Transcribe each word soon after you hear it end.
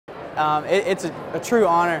It's a true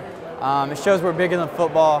honor. It shows we're bigger than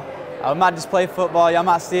football. We might just play football. Y'all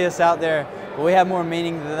might see us out there, but we have more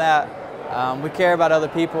meaning than that. We care about other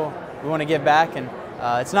people. We want to give back, and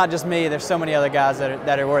it's not just me. There's so many other guys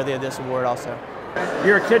that are worthy of this award also.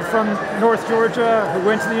 You're a kid from North Georgia who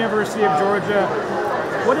went to the University of Georgia.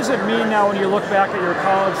 What does it mean now when you look back at your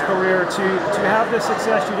college career to have the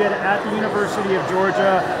success you did at the University of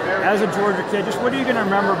Georgia as a Georgia kid? Just what are you going to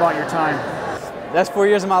remember about your time? That's 4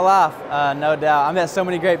 years of my life, no doubt. I met so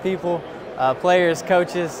many great people, players,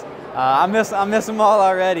 coaches. I miss them all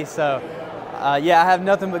already. So, yeah, I have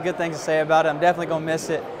nothing but good things to say about it. I'm definitely going to miss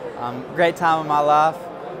it. Great time of my life,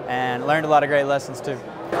 and learned a lot of great lessons too.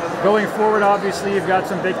 Going forward, obviously, you've got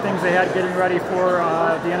some big things ahead getting ready for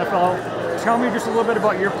the NFL. Tell me just a little bit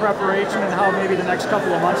about your preparation and how maybe the next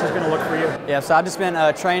couple of months is going to look for you. Yeah, so I've just been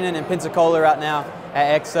training in Pensacola right now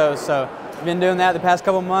at EXO. So I've been doing that the past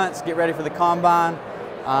couple of months, get ready for the combine,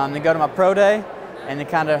 then go to my pro day, and then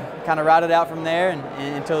kind of ride it out from there and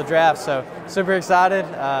until the draft. So super excited,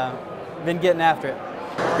 been getting after it.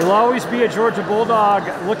 You'll always be a Georgia Bulldog.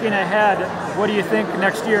 Looking ahead, what do you think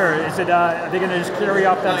next year? Is it are they going to just carry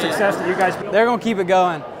up that success that you guys? They're going to keep it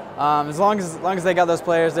going. As long as they got those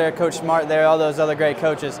players there, Coach Smart there, all those other great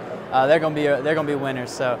coaches, they're going to be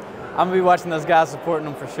winners. So I'm going to be watching those guys, supporting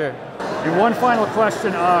them for sure. And one final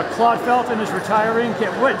question: Claude Felton is retiring.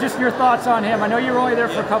 Just your thoughts on him? I know you were only there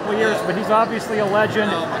for a couple of years, but he's obviously a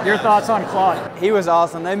legend. Your thoughts on Claude? He was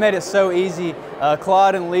awesome. They made it so easy.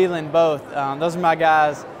 Claude and Leland both. Those are my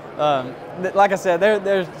guys. Like I said,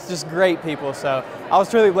 they're just great people. So I was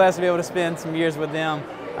truly blessed to be able to spend some years with them.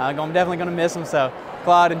 I'm definitely going to miss them. So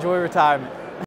Claude, enjoy retirement.